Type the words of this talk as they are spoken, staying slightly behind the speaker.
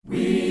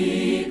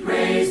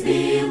Praise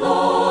thee,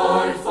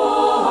 Lord,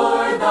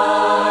 for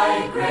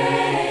thy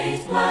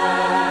great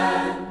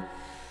plan,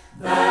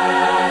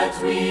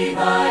 that we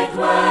thy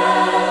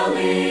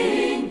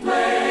dwelling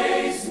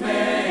place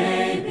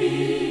may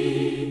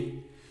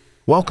be.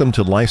 Welcome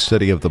to Life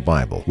Study of the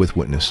Bible with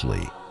Witness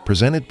Lee,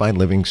 presented by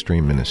Living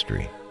Stream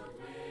Ministry.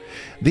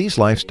 These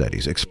life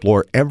studies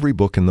explore every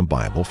book in the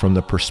Bible from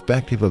the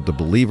perspective of the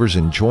believer's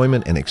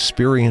enjoyment and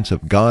experience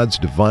of God's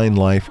divine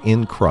life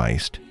in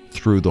Christ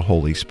through the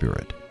Holy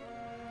Spirit.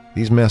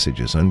 These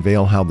messages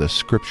unveil how the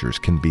Scriptures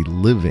can be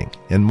living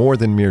and more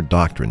than mere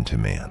doctrine to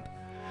man.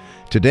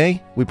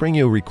 Today, we bring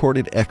you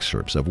recorded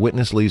excerpts of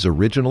Witness Lee's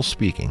original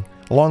speaking,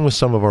 along with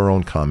some of our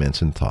own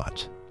comments and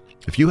thoughts.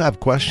 If you have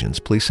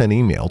questions, please send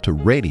email to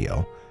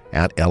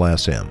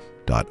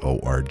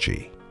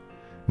radio@lsm.org.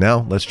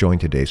 Now, let's join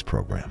today's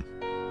program.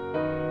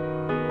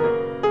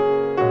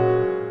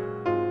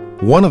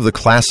 One of the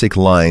classic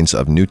lines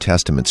of New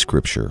Testament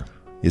Scripture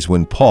is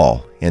when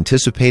Paul,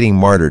 anticipating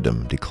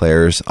martyrdom,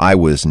 declares, "I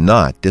was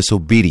not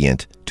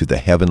disobedient to the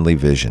heavenly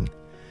vision."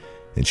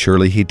 And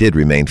surely he did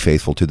remain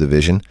faithful to the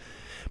vision.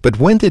 But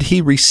when did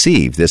he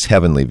receive this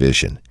heavenly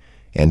vision?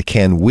 And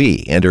can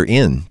we enter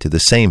into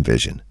the same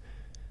vision?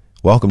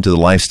 Welcome to the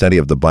Life Study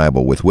of the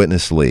Bible with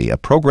Witness Lee, a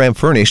program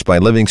furnished by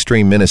Living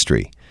Stream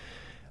Ministry.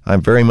 I'm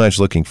very much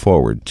looking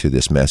forward to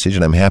this message,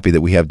 and I'm happy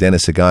that we have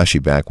Dennis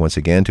Higashi back once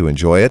again to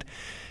enjoy it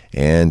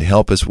and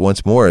help us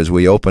once more as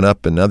we open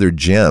up another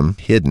gem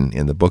hidden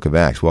in the book of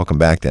Acts. Welcome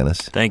back,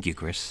 Dennis. Thank you,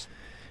 Chris.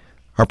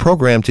 Our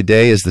program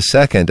today is the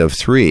second of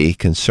three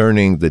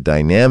concerning the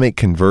dynamic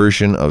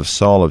conversion of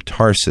Saul of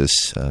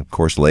Tarsus, of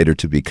course later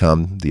to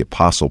become the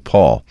Apostle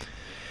Paul.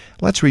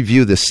 Let's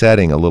review the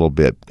setting a little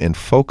bit and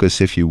focus,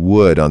 if you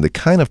would, on the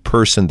kind of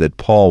person that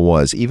Paul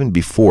was even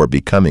before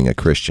becoming a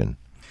Christian.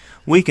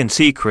 We can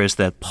see, Chris,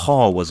 that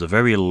Paul was a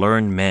very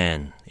learned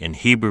man in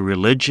Hebrew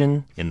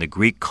religion, in the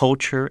Greek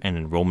culture, and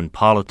in Roman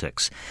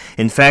politics.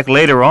 In fact,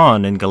 later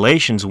on in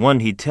Galatians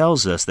 1, he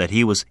tells us that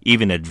he was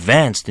even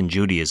advanced in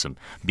Judaism,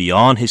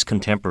 beyond his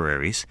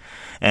contemporaries,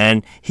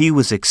 and he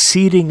was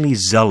exceedingly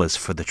zealous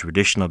for the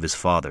tradition of his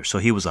father. So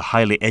he was a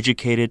highly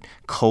educated,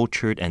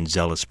 cultured, and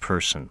zealous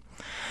person.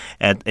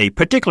 At a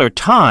particular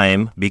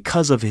time,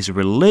 because of his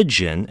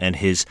religion and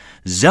his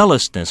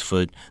zealousness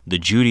for the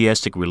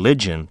Judaistic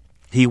religion,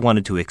 he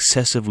wanted to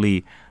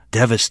excessively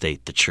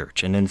devastate the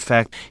church. And in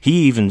fact,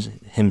 he even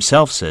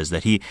himself says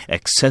that he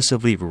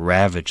excessively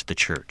ravaged the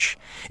church.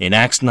 In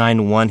Acts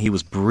 9:1, he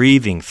was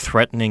breathing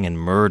threatening and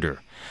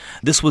murder.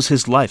 This was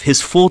his life.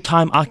 His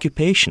full-time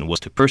occupation was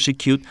to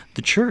persecute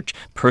the church,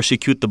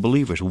 persecute the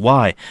believers.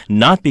 Why?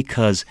 Not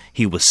because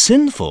he was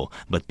sinful,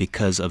 but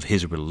because of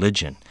his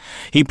religion.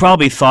 He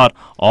probably thought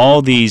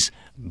all these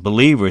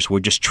believers were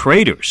just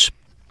traitors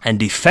and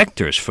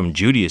defectors from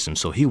Judaism,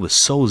 so he was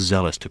so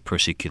zealous to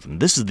persecute them.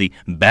 This is the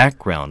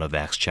background of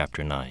Acts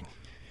chapter 9.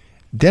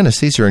 Dennis,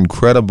 these are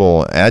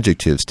incredible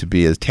adjectives to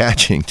be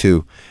attaching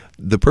to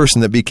the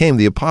person that became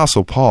the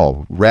Apostle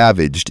Paul.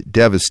 Ravaged,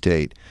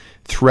 devastate,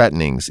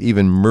 threatenings,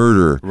 even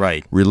murder,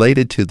 right,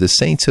 related to the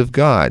saints of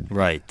God.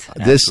 Right.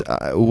 This,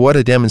 what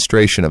a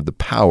demonstration of the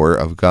power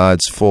of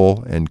God's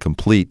full and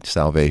complete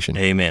salvation.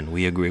 Amen.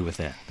 We agree with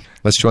that.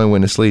 Let's join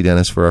Witness Lee,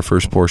 Dennis, for our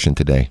first portion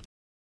today.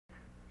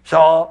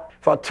 So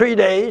for 3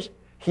 days,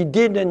 he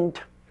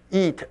didn't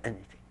eat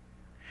anything.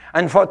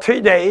 And for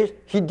 3 days,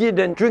 he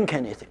didn't drink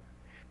anything.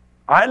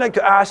 I'd like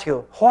to ask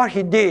you what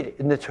he did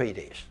in the 3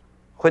 days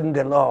when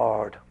the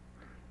Lord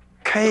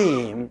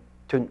came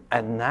to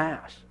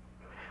Ananias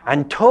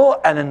and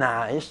told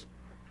Ananias,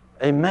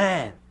 a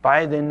man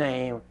by the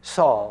name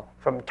Saul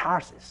from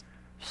Tarsus,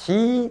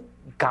 she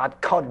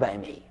got caught by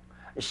me.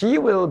 She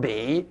will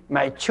be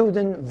my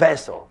chosen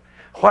vessel.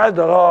 While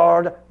the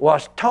Lord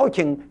was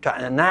talking to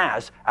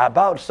Ananias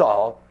about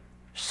Saul,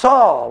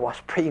 Saul was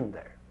praying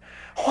there.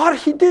 What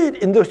he did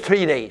in those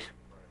 3 days?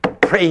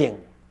 Praying,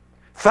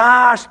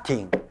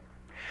 fasting,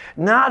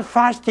 not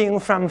fasting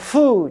from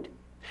food,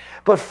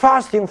 but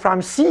fasting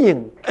from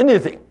seeing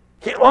anything.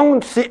 He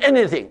won't see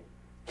anything.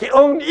 He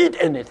won't eat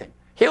anything.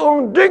 He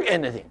won't drink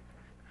anything.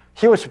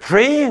 He was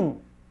praying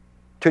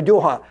to do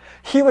what?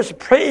 He was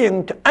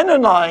praying to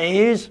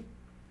analyze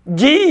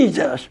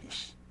Jesus.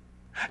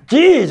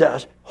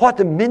 Jesus, what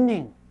the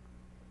meaning?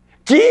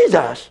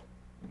 Jesus,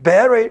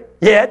 buried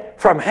yet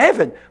from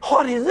heaven.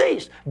 What is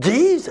this?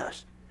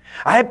 Jesus.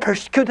 I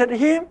persecuted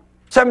him.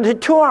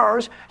 72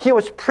 hours, he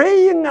was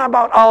praying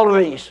about all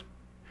this.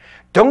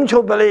 Don't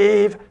you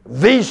believe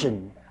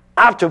vision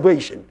after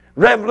vision,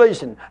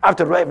 revelation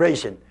after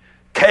revelation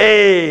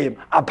came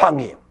upon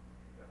him?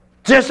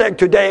 Just like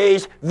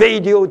today's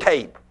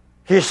videotape.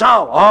 He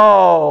saw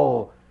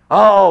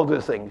all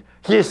the things.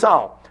 He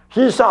saw,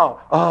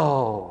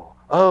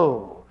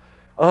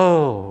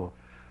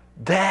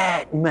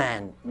 that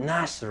man,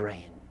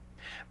 Nazarene,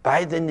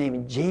 by the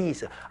name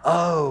Jesus.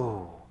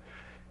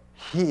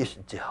 He is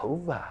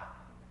Jehovah.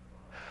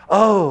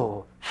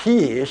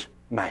 He is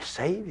my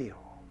Savior.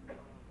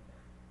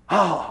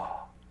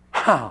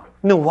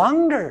 No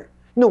wonder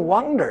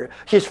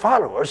his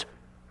followers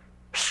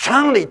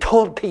strongly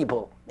told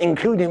people,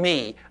 including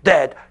me,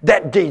 that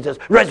Jesus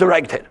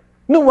resurrected.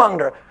 No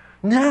wonder.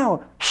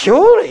 Now,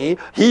 surely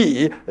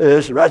he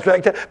is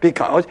resurrected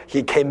because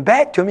he came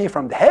back to me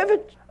from the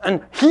heavens.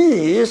 And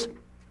his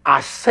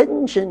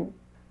ascension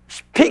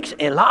speaks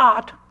a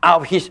lot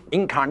of his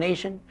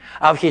incarnation,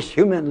 of his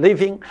human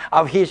living,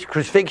 of his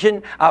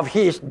crucifixion, of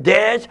his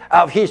death,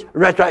 of his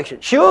resurrection.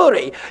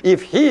 Surely,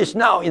 if he is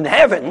now in the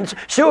heavens,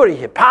 surely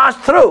he passed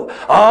through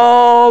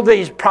all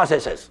these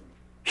processes.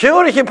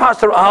 Surely he passed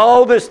through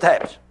all these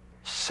steps.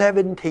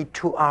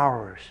 72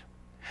 hours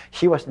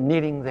he was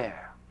kneeling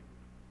there.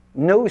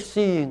 No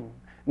seeing,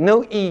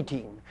 no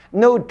eating,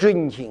 no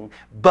drinking,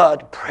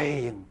 but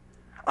praying.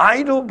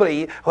 I do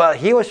believe while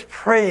he was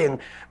praying,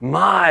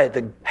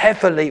 the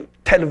heavenly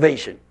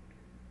television,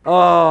 he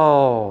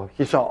saw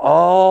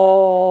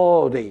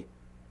all the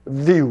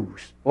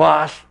views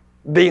was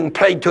being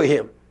played to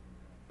him.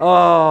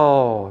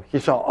 He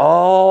saw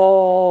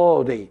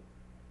all the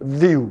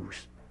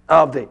views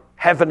of the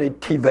heavenly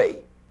TV.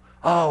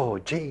 Oh,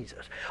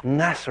 Jesus,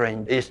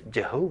 Nazarene is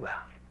Jehovah.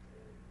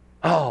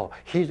 Oh,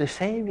 he's the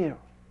Savior.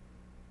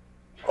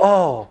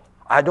 Oh,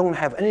 I don't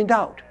have any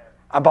doubt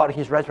about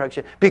his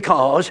resurrection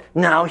because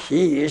now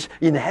he is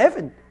in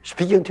heaven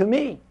speaking to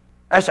me.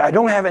 As I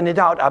don't have any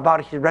doubt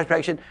about his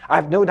resurrection, I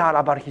have no doubt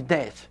about his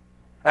death.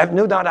 I have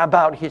no doubt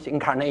about his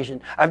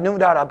incarnation. I have no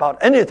doubt about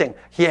anything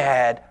he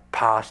had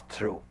passed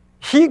through.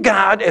 He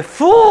got a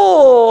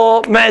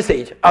full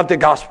message of the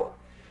gospel.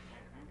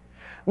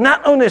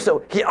 Not only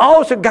so, he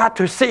also got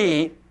to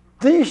see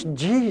this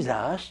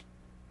Jesus,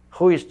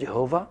 who is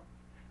Jehovah,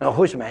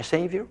 who is my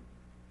Savior,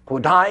 who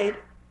died,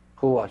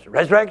 who was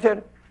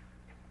resurrected,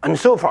 and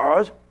so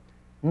forth.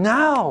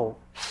 Now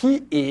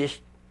he is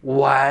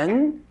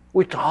one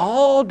with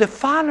all the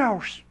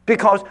followers.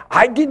 Because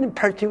I didn't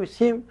persecute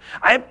him,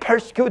 I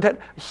persecuted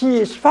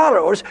his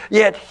followers,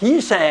 yet he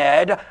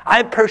said,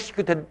 I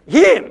persecuted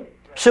him.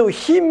 So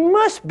he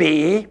must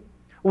be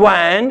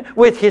one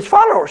with his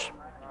followers.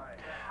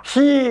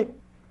 He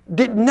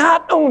did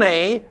not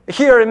only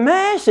hear a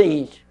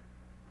message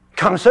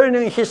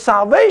concerning his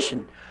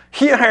salvation,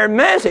 he heard a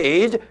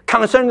message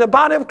concerning the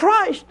body of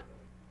Christ.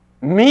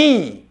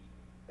 Me,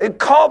 a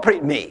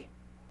culprit me.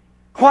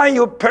 Why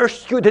you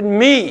persecuted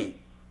me?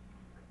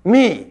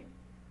 Me.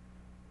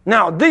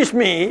 Now this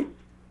me,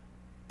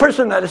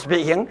 personally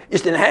speaking,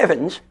 is in the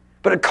heavens,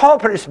 but a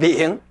culprit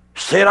speaking,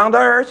 still on the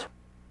earth.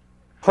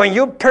 When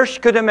you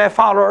persecuted my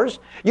followers,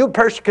 you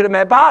persecuted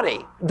my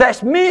body.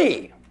 That's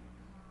me.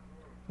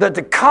 That's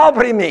the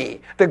culprit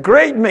me, the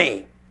great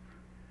me.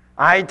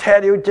 I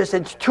tell you just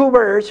it's 2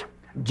 words.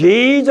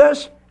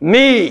 Jesus,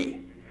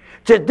 me.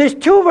 Just these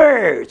 2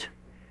 words.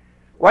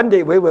 One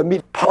day we will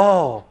meet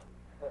Paul.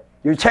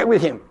 You check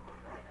with him.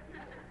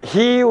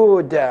 He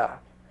would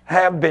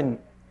have been,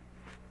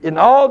 in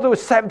all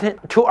those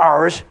 72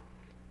 hours,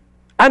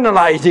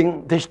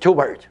 analyzing these 2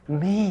 words.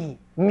 Me,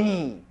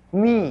 me,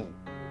 me.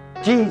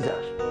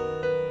 Jesus.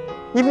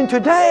 Even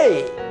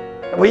today,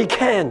 we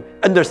can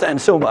understand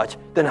so much.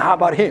 Then how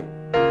about him?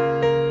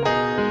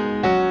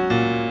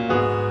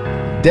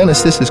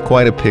 Dennis, this is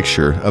quite a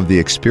picture of the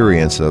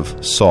experience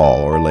of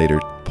Saul, or later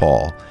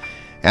Paul.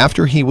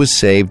 After he was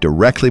saved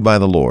directly by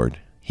the Lord,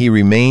 he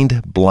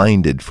remained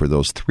blinded for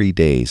those 3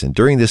 days. And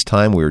during this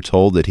time, we are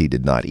told that he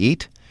did not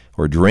eat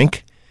or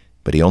drink,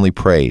 but he only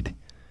prayed.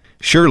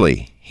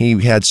 Surely,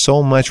 he had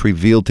so much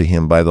revealed to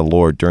him by the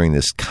Lord during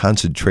this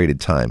concentrated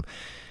time.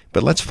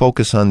 But let's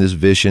focus on this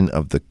vision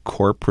of the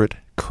corporate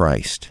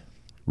Christ.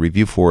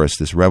 Review for us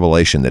this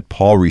revelation that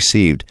Paul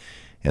received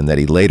and that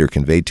he later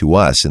conveyed to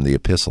us in the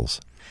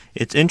epistles.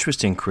 It's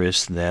interesting,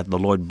 Chris, that the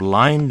Lord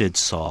blinded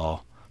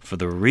Saul for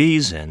the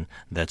reason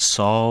that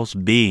Saul's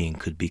being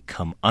could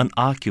become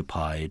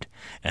unoccupied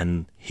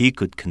and he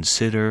could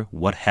consider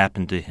what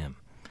happened to him.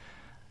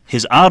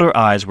 His outer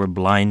eyes were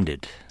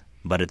blinded,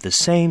 but at the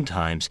same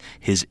time,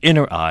 his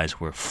inner eyes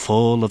were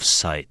full of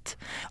sight.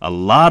 A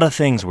lot of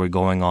things were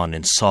going on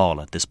in Saul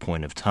at this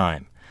point of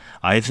time.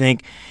 I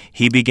think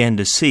he began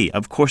to see.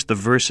 Of course, the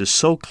verse is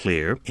so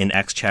clear in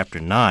Acts chapter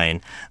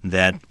 9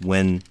 that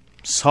when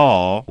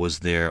Saul was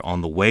there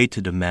on the way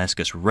to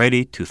Damascus,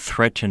 ready to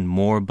threaten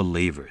more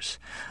believers,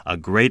 a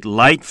great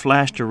light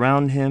flashed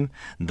around him,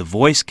 the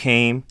voice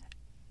came,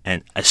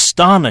 and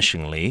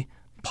astonishingly,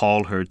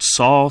 Paul heard,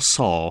 Saul,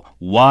 Saul,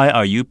 why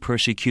are you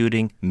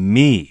persecuting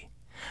me?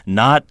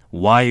 Not,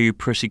 why are you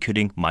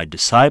persecuting my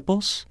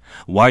disciples?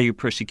 Why are you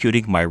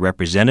persecuting my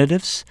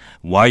representatives?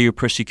 Why are you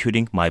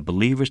persecuting my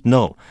believers?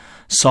 No.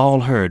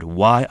 Saul heard,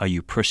 why are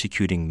you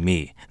persecuting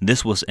me?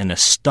 This was an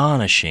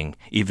astonishing,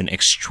 even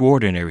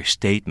extraordinary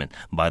statement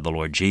by the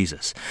Lord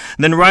Jesus.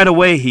 Then right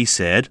away he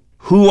said,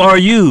 who are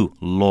you,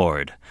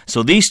 Lord?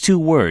 So these 2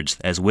 words,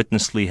 as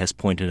Witness Lee has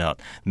pointed out,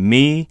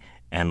 me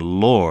and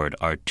Lord,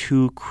 are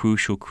 2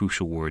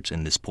 crucial words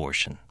in this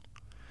portion.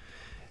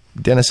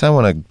 Dennis, I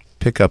want to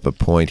pick up a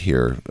point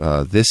here.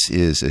 This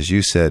is, as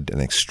you said,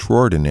 an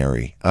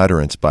extraordinary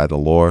utterance by the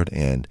Lord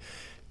and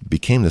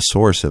became the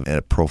source of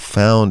a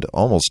profound,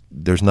 almost,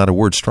 there's not a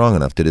word strong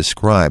enough to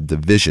describe the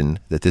vision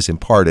that this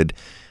imparted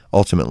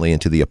ultimately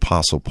into the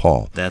Apostle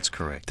Paul. That's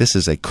correct. This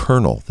is a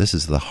kernel. This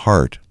is the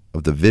heart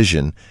of the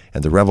vision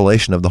and the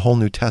revelation of the whole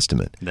New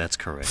Testament. That's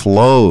correct.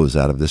 Flows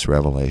out of this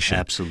revelation.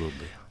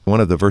 Absolutely. One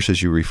of the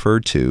verses you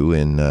referred to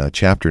in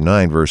chapter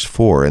 9, verse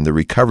 4, in the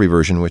Recovery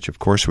Version, which of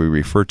course we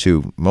refer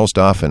to most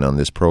often on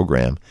this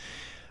program,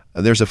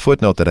 there's a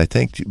footnote that I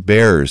think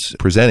bears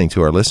presenting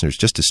to our listeners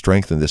just to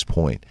strengthen this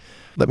point.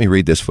 Let me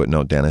read this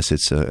footnote, Dennis.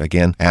 It's,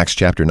 again, Acts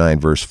chapter 9,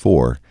 verse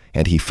 4.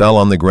 And he fell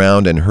on the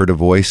ground and heard a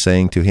voice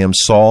saying to him,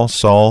 Saul,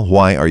 Saul,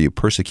 why are you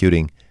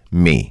persecuting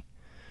me?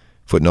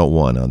 Footnote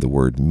 1 on the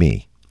word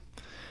me.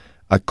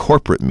 A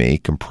corporate me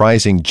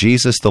comprising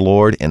Jesus the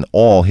Lord and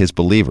all his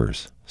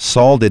believers.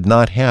 Saul did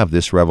not have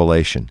this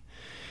revelation.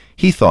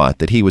 He thought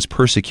that he was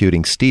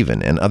persecuting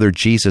Stephen and other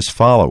Jesus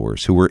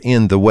followers who were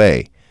in the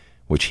way,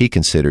 which he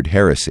considered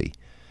heresy.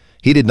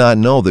 He did not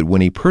know that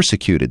when he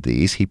persecuted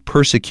these, he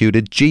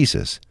persecuted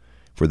Jesus,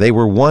 for they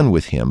were one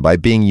with him by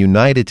being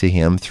united to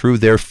him through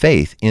their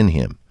faith in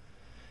him.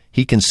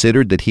 He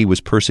considered that he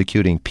was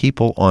persecuting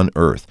people on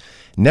earth,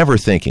 never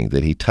thinking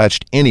that he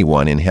touched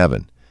anyone in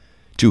heaven.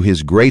 To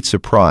his great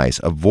surprise,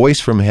 a voice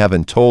from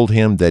heaven told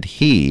him that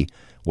he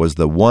was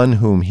the one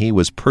whom he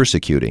was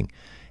persecuting,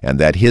 and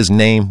that his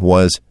name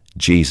was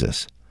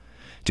Jesus.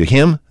 To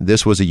him,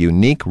 this was a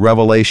unique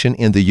revelation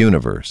in the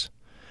universe.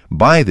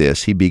 By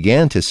this, he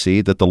began to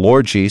see that the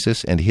Lord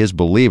Jesus and his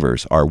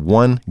believers are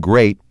one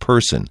great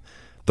person,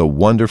 the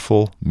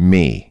wonderful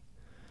me.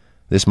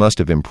 This must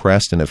have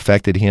impressed and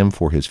affected him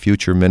for his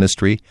future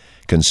ministry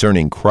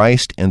concerning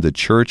Christ and the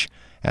church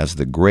as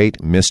the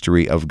great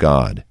mystery of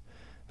God.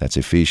 That's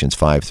Ephesians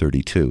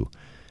 5:32.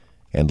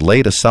 And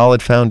laid a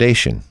solid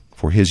foundation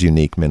for his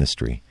unique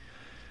ministry.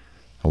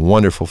 A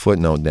wonderful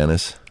footnote,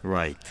 Dennis.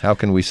 Right. How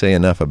can we say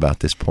enough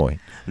about this point?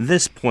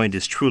 This point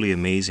is truly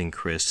amazing,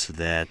 Chris,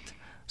 that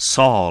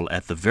Saul,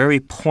 at the very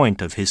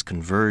point of his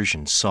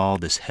conversion, saw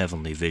this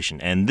heavenly vision.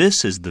 And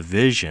this is the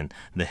vision,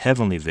 the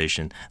heavenly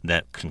vision,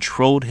 that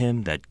controlled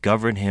him, that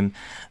governed him,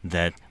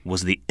 that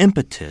was the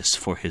impetus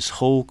for his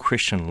whole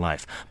Christian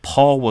life.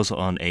 Paul was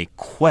on a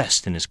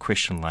quest in his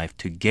Christian life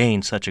to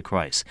gain such a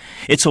Christ.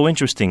 It's so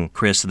interesting,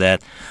 Chris,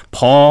 that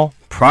Paul,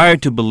 prior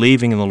to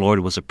believing in the Lord,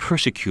 was a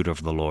persecutor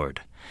of the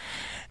Lord.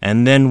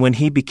 And then when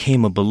he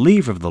became a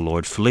believer of the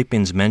Lord,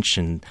 Philippians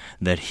mentioned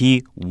that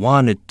he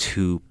wanted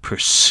to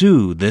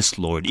pursue this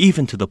Lord,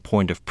 even to the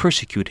point of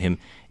persecute him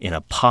in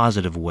a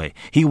positive way.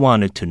 He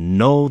wanted to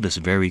know this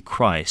very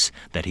Christ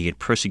that he had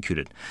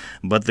persecuted.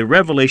 But the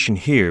revelation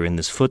here in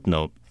this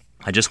footnote,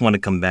 I just want to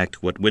come back to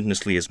what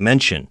Witness Lee has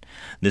mentioned.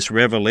 This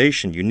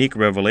revelation, unique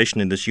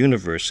revelation in this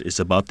universe, is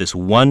about this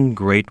one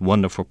great,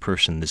 wonderful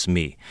person, this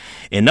me.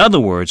 In other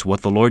words,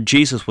 what the Lord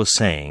Jesus was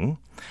saying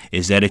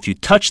is that if you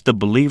touch the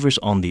believers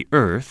on the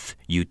earth,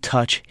 you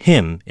touch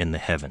him in the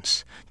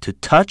heavens. To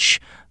touch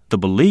the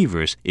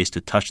believers is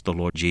to touch the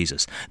Lord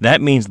Jesus.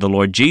 That means the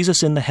Lord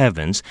Jesus in the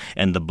heavens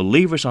and the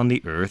believers on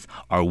the earth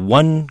are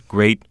one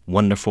great,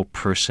 wonderful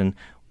person,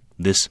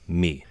 this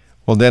me.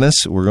 Well,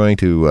 Dennis, we're going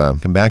to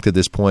come back to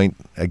this point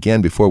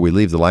again before we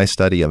leave the life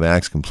study of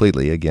Acts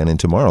completely. Again, in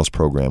tomorrow's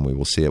program, we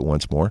will see it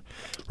once more.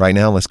 Right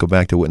now, let's go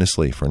back to Witness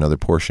Lee for another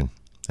portion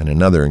and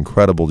another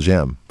incredible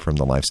gem from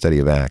the life study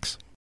of Acts.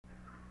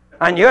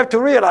 And you have to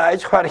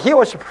realize what he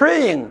was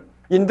praying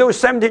in those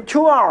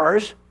 72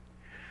 hours,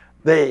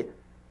 the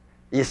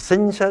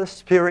essential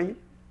spirit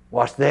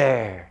was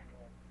there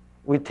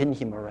within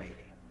him already.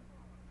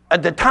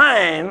 At the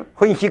time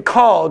when he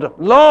called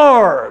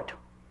Lord,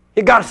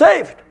 he got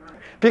saved.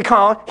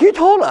 Because he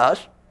told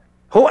us,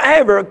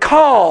 whoever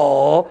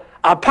call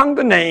upon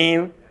the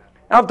name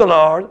of the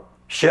Lord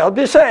shall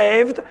be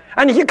saved.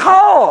 And he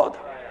called.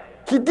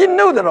 He didn't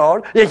know the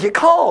Lord, yet he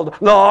called,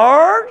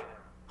 Lord,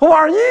 who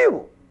are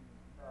you?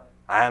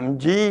 I am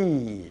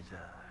Jesus.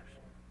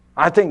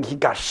 I think he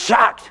got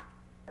shocked.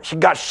 She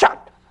got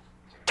shocked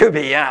to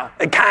be a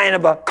kind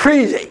of a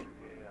crazy.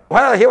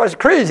 Well, he was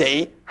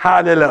crazy.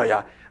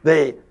 Hallelujah.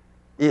 The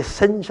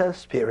essential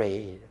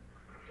spirit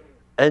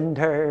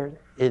entered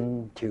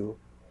into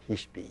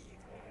his being.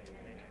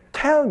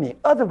 Tell me,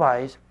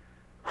 otherwise,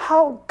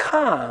 how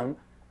come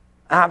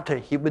after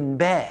he went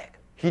back,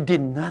 he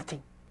did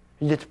nothing?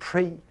 He just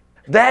prayed.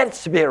 That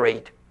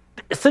spirit,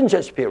 the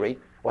essential spirit,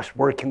 was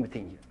working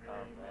within you.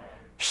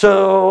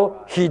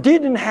 So he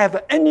didn't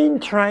have any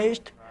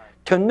interest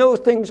to know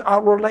things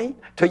outwardly,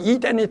 to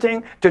eat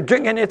anything, to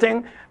drink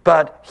anything,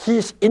 but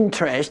his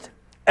interest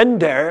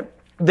under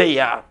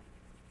the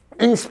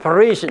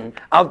inspiration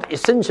of the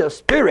essential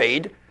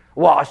spirit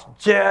was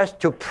just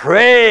to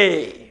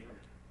pray,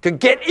 to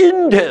get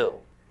into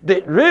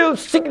the real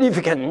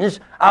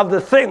significance of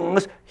the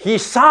things he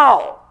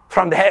saw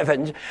from the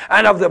heavens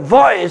and of the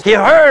voice he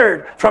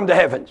heard from the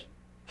heavens.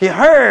 He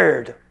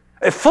heard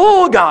a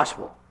full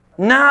gospel.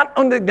 Not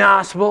only the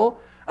gospel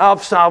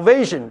of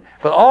salvation,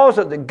 but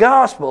also the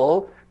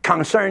gospel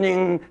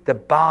concerning the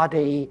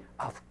body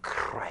of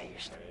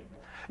Christ.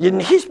 In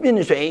his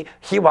ministry,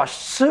 he was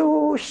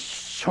so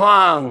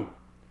strong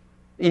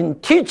in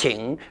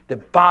teaching the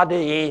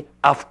body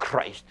of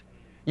Christ.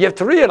 You have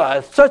to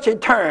realize such a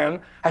term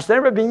has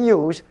never been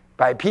used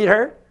by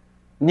Peter,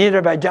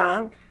 neither by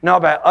John, nor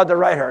by other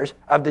writers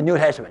of the New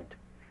Testament.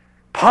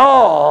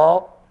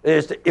 Paul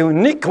is the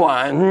unique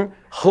one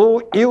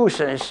who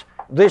uses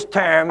this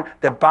term,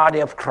 the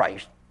body of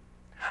Christ.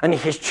 And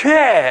he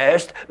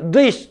stressed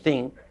this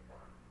thing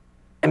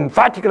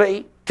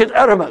emphatically to the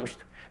uttermost,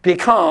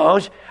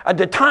 because at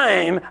the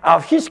time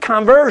of his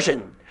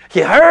conversion,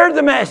 he heard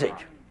the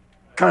message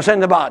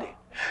concerning the body.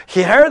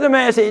 He heard the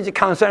message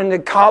concerning the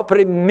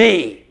culprit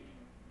me.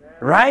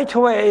 Right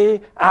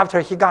away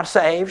after he got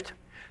saved,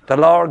 the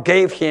Lord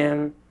gave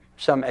him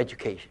some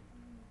education.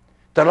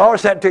 The Lord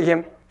said to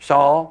him,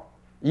 Saul,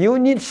 you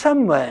need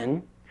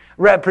someone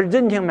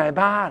representing my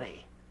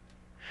body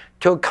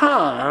to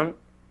come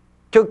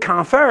to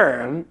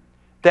confirm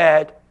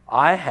that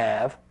I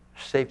have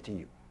saved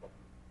you,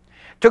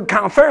 to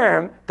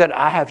confirm that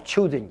I have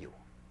chosen you,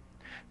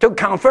 to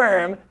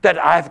confirm that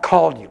I have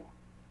called you.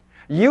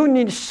 You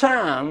need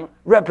some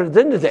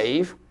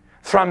representative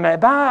from my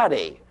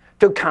body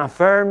to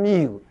confirm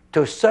you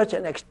to such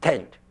an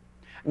extent.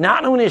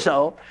 Not only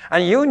so,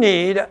 and you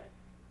need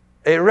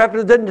a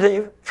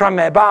representative from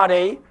my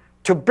body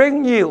to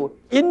bring you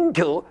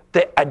into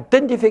the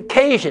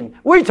identification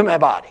with my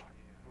body.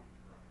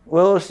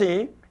 We'll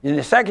see in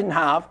the second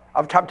half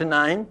of chapter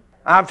 9,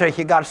 after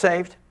he got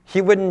saved, he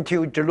went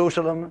to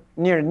Jerusalem,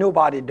 near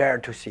nobody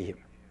dared to see him.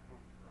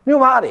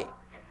 Nobody.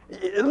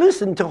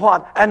 Listen to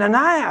what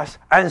Ananias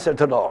answered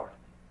the Lord.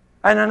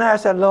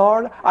 Ananias said,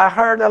 Lord, I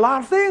heard a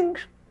lot of things.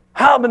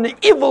 How many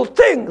evil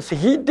things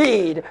he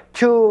did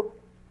to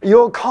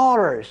your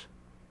callers,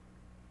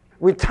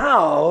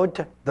 without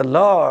the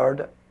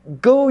Lord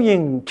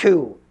going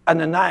to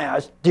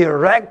Ananias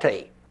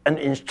directly and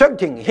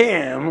instructing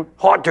him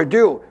what to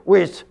do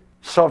with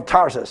Saul of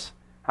Tarsus.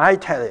 I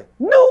tell you,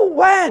 no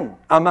one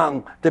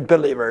among the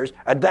believers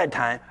at that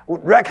time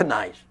would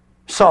recognize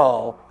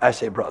Saul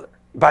as a brother.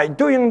 By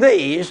doing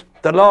this,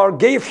 the Lord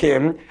gave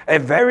him a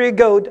very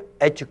good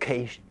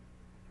education.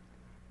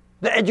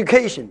 The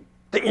education,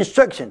 the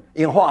instruction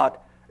in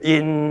what?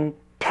 In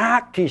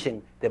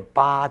practicing the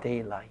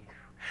body life.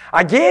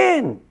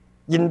 Again,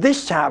 in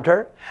this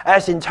chapter,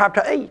 as in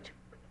chapter 8,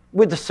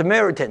 with the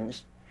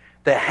Samaritans,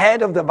 the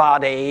head of the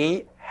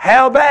body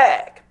held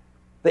back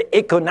the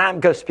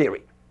economical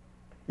spirit.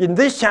 In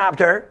this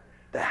chapter,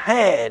 the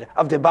head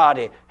of the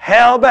body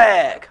held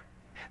back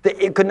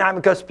the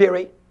economical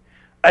spirit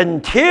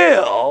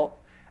until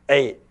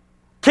a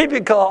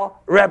typical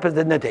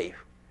representative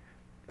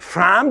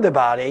from the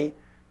body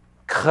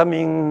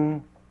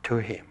coming to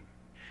him.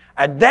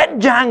 At that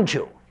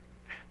juncture,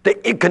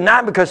 the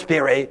economical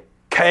spirit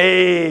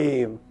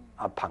came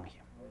upon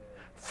him,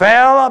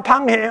 fell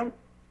upon him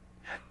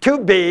to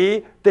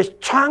be the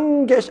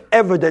strongest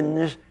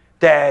evidence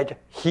that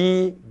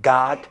he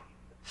got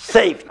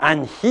saved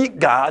and he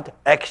got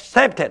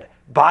accepted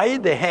by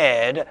the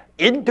head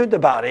into the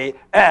body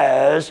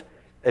as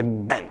a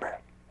member,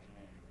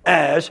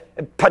 as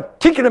a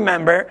particular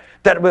member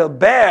that will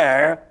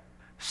bear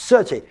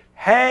such a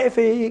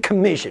heavy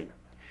commission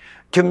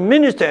to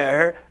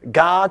minister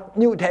God's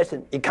New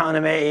Testament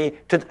economy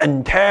to the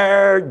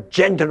entire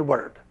Gentile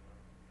world.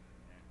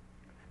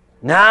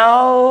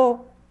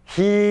 Now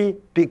he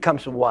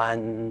becomes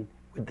one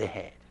with the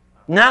head.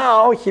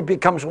 Now he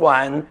becomes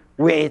one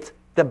with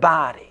the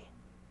body.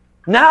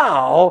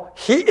 Now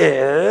he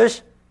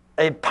is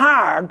a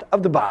part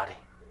of the body,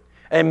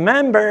 a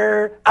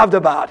member of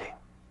the body.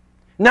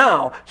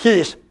 Now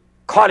he is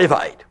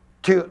qualified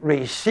to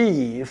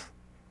receive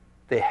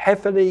the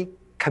heavenly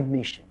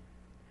commission,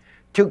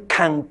 to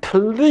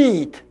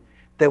complete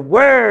the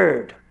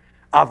word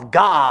of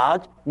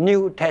God's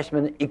New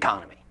Testament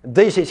economy.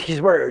 This is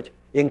his word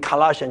in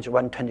Colossians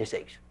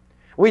 1:26.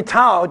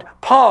 Without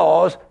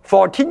Paul's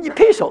 14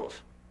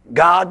 epistles,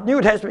 God's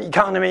New Testament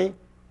economy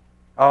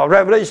or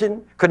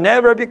revelation could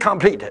never be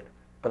completed.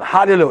 But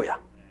hallelujah.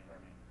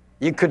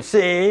 You could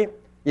see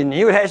in the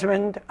New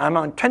Testament,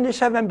 among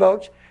 27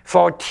 books,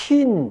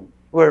 14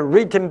 were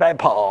written by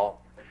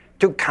Paul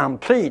to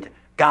complete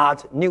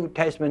God's New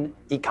Testament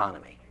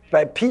economy.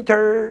 By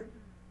Peter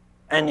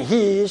and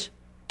his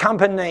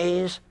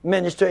company's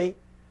ministry,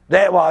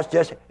 that was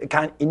just a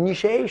kind of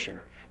initiation.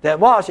 That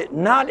was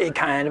not a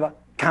kind of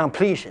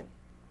completion.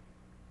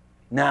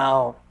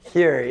 Now,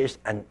 here is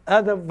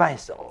another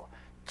vessel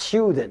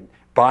chosen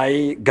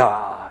by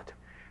God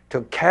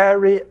to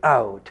carry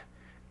out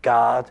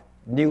God's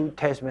New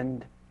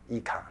Testament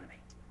economy.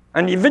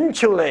 And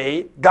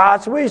eventually,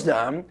 God's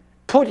wisdom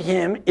put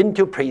him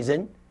into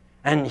prison,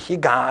 and he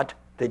got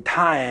the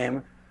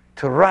time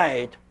to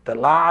write the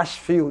last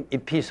few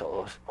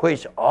epistles,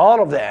 which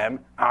all of them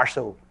are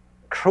so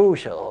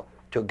crucial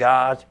to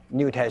God's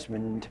New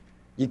Testament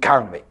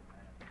economy.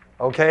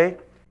 Okay?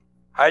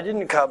 I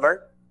didn't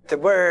cover the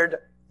word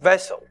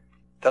vessel.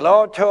 The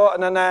Lord told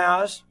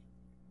Ananias,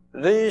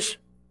 this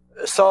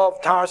Saul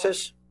of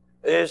Tarsus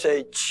is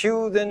a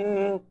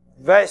chosen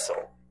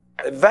vessel.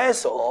 A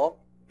vessel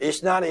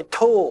is not a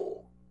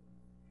tool,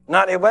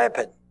 not a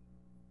weapon,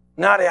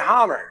 not a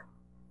hammer,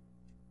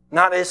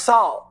 not a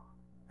saw.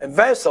 A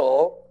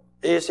vessel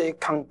is a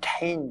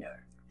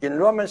container. In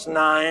Romans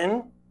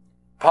 9,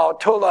 Paul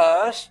told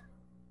us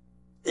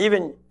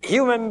even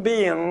human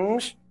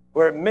beings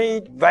were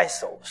made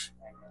vessels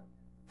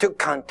to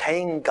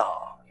contain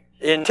God.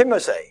 In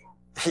Timothy,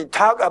 he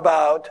talked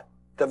about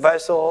the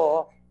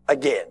vessel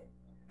again.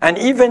 And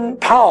even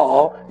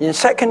Paul, in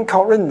 2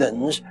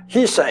 Corinthians,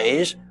 he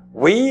says,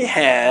 we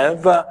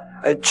have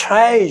a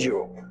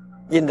treasure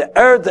in the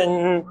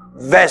earthen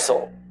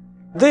vessel.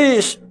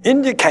 This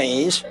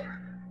indicates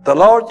the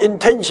Lord's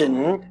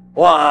intention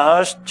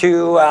was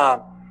to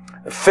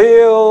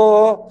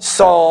fill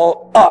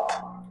Saul up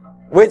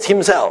with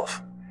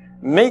himself,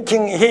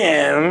 making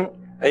him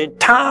a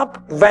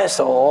top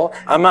vessel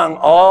among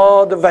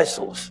all the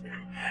vessels.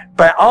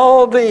 By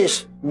all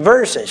these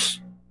verses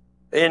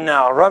in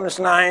Romans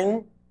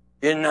 9,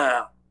 in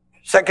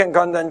 2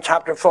 Corinthians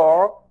chapter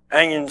 4,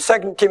 and in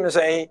 2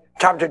 Timothy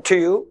chapter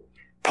 2,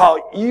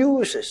 Paul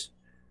uses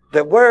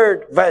the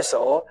word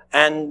vessel,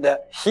 and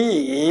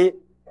he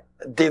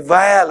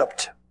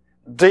developed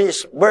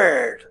this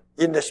word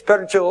in the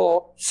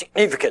spiritual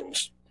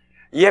significance.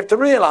 You have to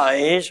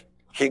realize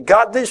he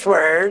got this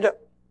word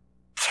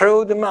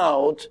through the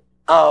mouth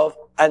of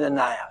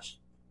Ananias.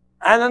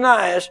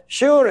 Ananias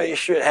surely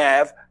should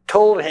have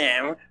told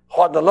him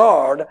what the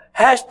Lord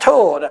has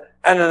told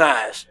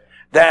Ananias,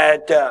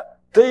 that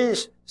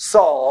this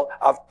Saul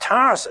of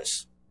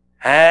Tarsus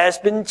has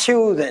been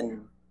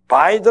chosen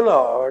by the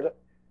Lord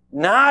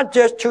not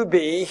just to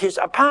be his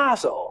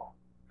apostle,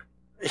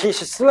 his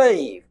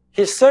slave,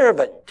 his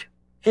servant,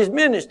 his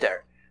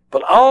minister,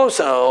 but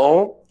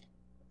also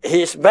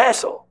his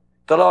vessel.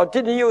 The Lord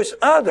didn't use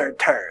other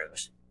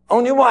terms,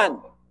 only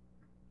one,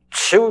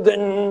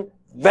 chosen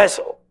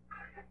vessel.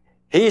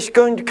 He's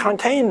going to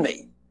contain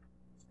me,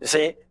 you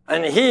see,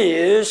 and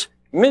his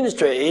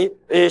ministry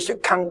is to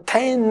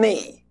contain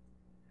me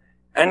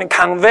and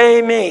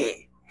convey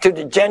me to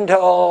the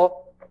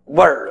Gentile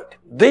world.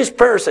 This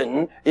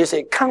person is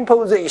a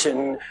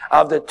composition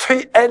of the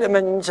three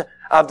elements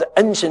of the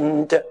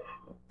ancient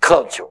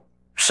culture.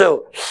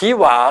 So he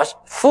was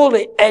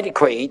fully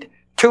adequate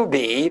to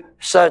be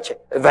such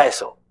a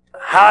vessel.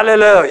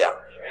 Hallelujah.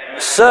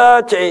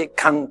 Such a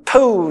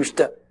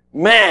composed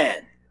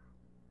man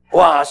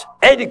was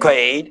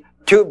adequate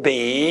to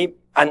be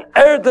an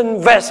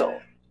earthen vessel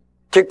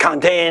to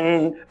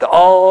contain the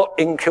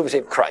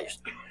all-inclusive Christ.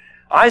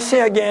 I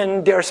say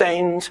again, dear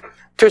saints,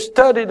 to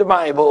study the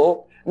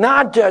Bible,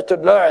 not just to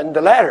learn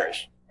the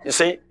letters. You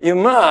see, you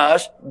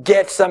must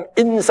get some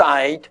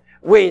insight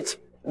with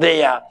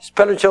the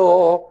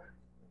spiritual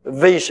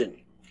vision,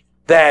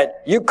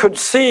 that you could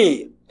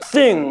see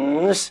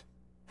things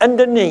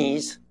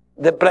underneath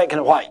the black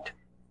and white.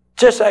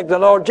 Just like the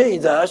Lord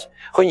Jesus,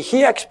 when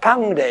he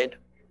expounded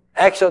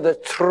Exodus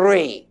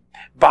 3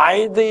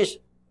 by this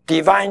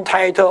divine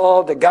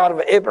title, the God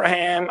of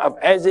Abraham, of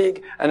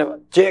Isaac, and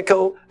of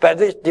Jacob, by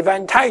this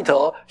divine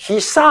title,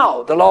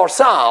 the Lord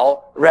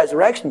saw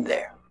resurrection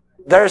there.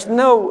 There's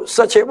no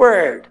such a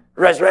word,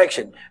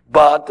 resurrection,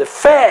 but the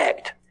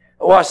fact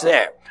was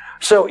there.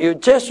 So you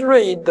just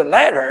read the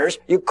letters,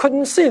 you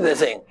couldn't see the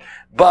thing.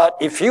 But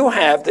if you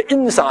have the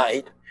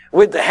insight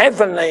with the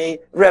heavenly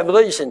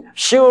revelation,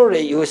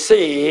 surely you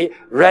see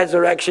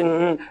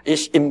resurrection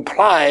is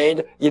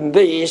implied in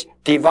this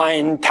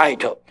divine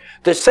title.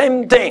 The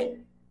same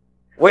thing.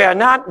 We are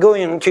not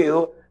going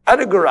to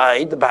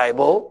allegorize the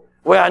Bible.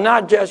 We are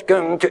not just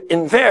going to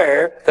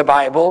infer the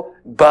Bible,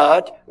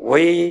 but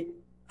we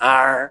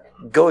are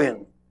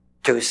going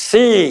to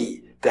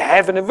see the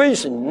heavenly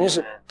visions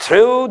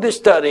through the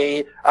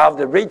study of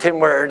the written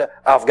word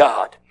of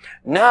God.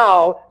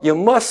 Now, you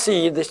must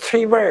see these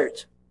three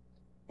words.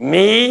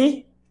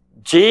 Me,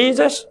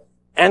 Jesus,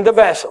 and the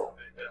vessel.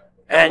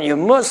 And you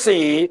must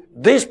see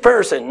this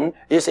person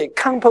is a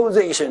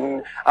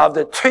composition of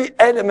the three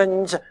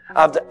elements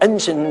of the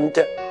ancient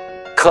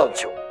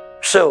culture.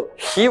 So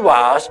he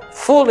was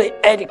fully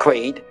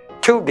adequate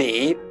to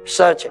be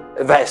such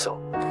a vessel.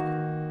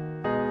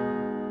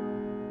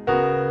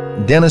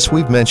 Dennis,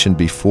 we've mentioned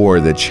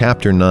before that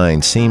chapter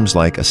 9 seems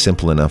like a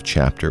simple enough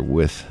chapter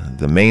with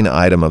the main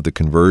item of the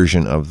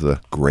conversion of the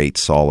great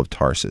Saul of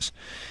Tarsus.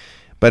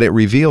 But it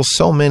reveals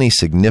so many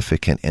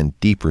significant and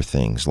deeper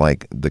things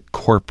like the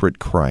corporate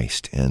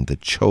Christ and the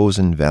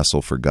chosen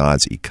vessel for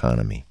God's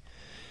economy.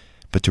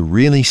 But to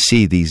really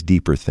see these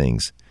deeper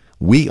things,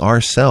 we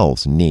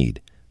ourselves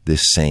need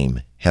this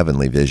same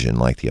heavenly vision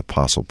like the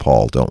Apostle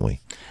Paul, don't we?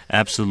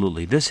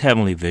 Absolutely. This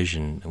heavenly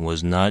vision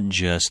was not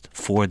just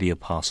for the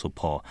Apostle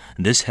Paul.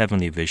 This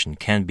heavenly vision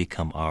can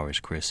become ours,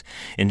 Chris.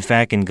 In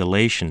fact, in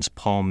Galatians,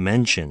 Paul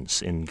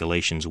mentions in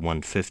Galatians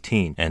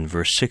 1:15 and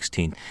verse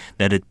 16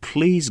 that it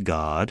pleased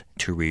God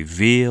to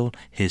reveal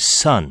His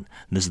Son.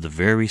 This is the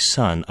very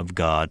Son of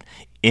God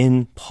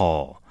in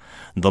Paul.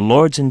 The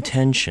Lord's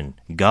intention,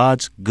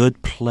 God's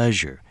good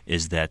pleasure,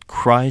 is that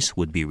Christ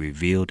would be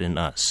revealed in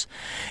us.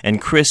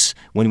 And Chris,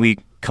 when we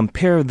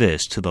compare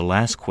this to the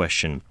last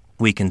question,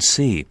 we can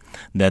see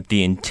that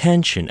the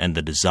intention and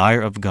the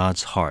desire of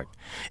God's heart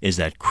is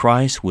that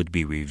Christ would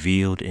be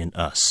revealed in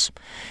us.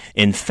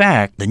 In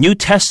fact, the New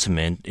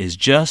Testament is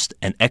just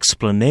an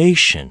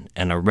explanation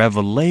and a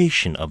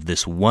revelation of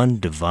this one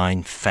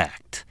divine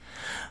fact,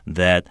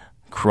 that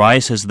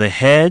Christ as the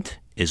head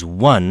is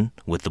one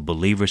with the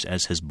believers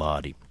as his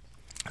body.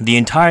 The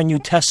entire New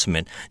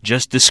Testament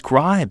just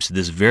describes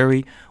this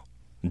very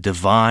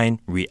divine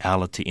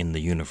reality in the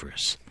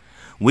universe.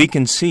 We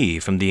can see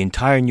from the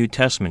entire New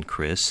Testament,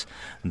 Chris,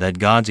 that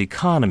God's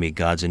economy,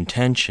 God's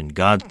intention,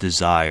 God's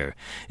desire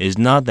is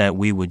not that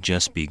we would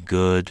just be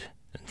good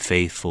and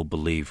faithful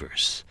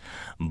believers,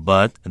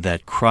 but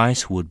that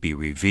Christ would be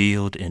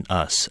revealed in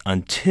us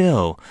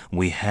until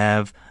we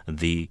have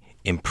the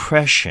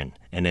impression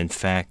and, in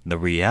fact, the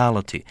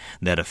reality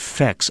that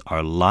affects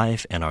our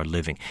life and our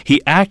living.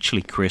 He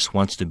actually, Chris,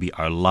 wants to be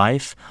our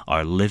life,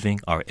 our living,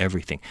 our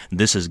everything.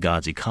 This is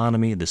God's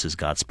economy. This is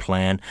God's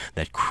plan,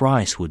 that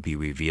Christ would be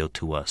revealed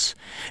to us.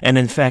 And,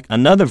 in fact,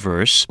 another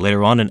verse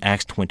later on in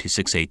Acts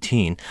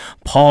 26:18,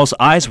 Paul's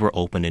eyes were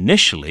open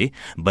initially,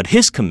 but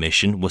his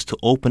commission was to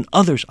open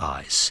others'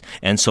 eyes.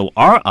 And so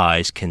our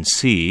eyes can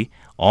see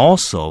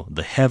also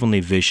the heavenly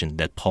vision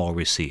that Paul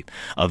received,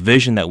 a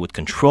vision that would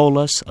control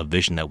us, a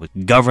vision that would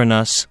govern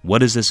us.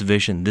 What is this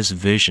vision? This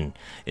vision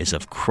is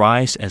of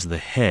Christ as the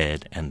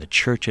head and the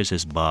church as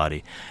his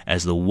body,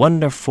 as the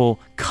wonderful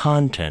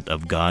content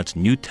of God's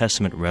New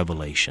Testament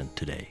revelation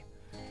today.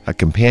 A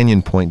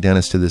companion point,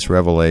 Dennis, to this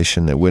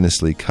revelation that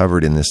Witness Lee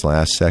covered in this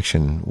last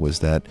section was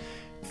that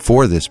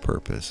for this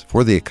purpose,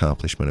 for the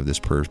accomplishment of this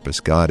purpose,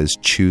 God is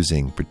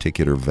choosing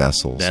particular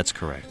vessels. That's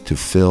correct. To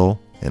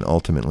fill and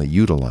ultimately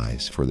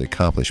utilize for the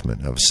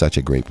accomplishment of such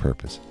a great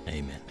purpose.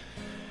 Amen.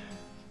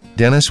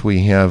 Dennis,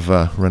 we have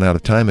run out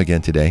of time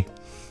again today.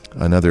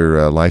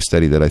 Another life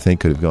study that I think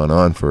could have gone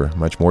on for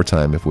much more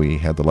time if we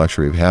had the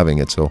luxury of having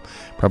it. So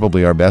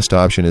probably our best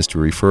option is to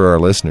refer our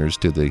listeners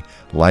to the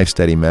life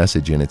study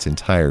message in its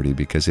entirety,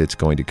 because it's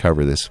going to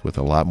cover this with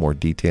a lot more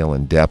detail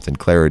and depth and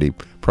clarity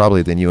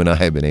probably than you and I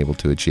have been able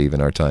to achieve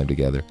in our time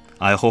together.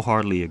 I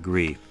wholeheartedly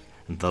agree.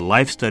 The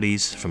life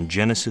studies from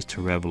Genesis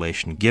to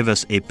Revelation give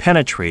us a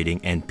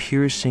penetrating and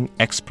piercing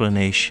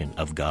explanation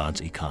of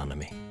God's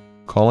economy.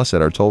 Call us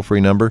at our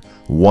toll-free number,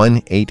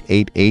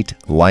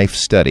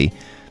 1-888-LIFE-STUDY.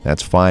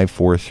 That's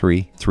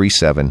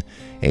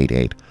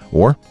 543-3788.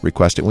 Or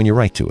request it when you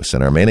write to us.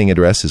 And our mailing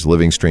address is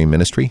Living Stream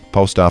Ministry,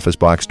 Post Office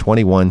Box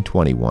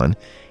 2121,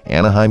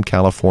 Anaheim,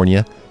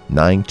 California,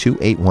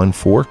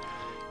 92814.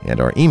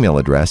 And our email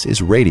address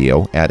is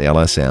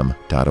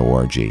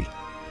radio@lsm.org.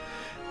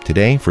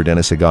 Today, for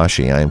Dennis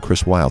Higashi, I am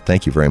Chris Wilde.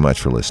 Thank you very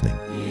much for listening.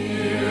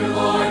 Dear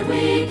Lord,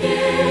 we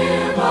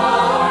give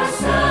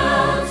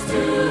ourselves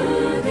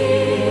to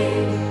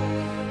Thee.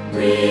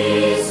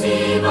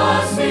 Receive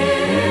us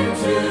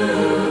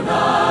into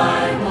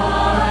Thy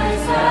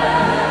wise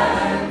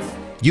hands.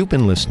 You've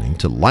been listening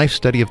to Life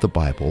Study of the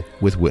Bible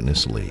with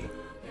Witness Lee,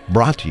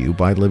 brought to you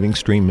by Living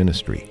Stream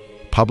Ministry,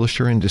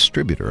 publisher and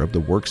distributor of the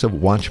works of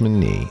Watchman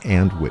Nee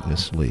and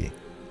Witness Lee.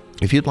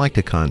 If you'd like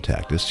to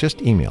contact us,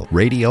 just email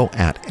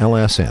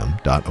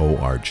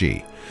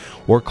radio@lsm.org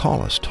or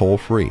call us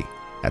toll-free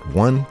at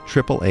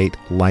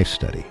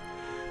 1-888-LIFE-STUDY.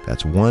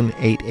 That's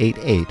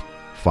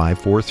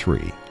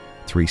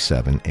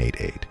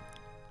 1-888-543-3788.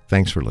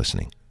 Thanks for listening.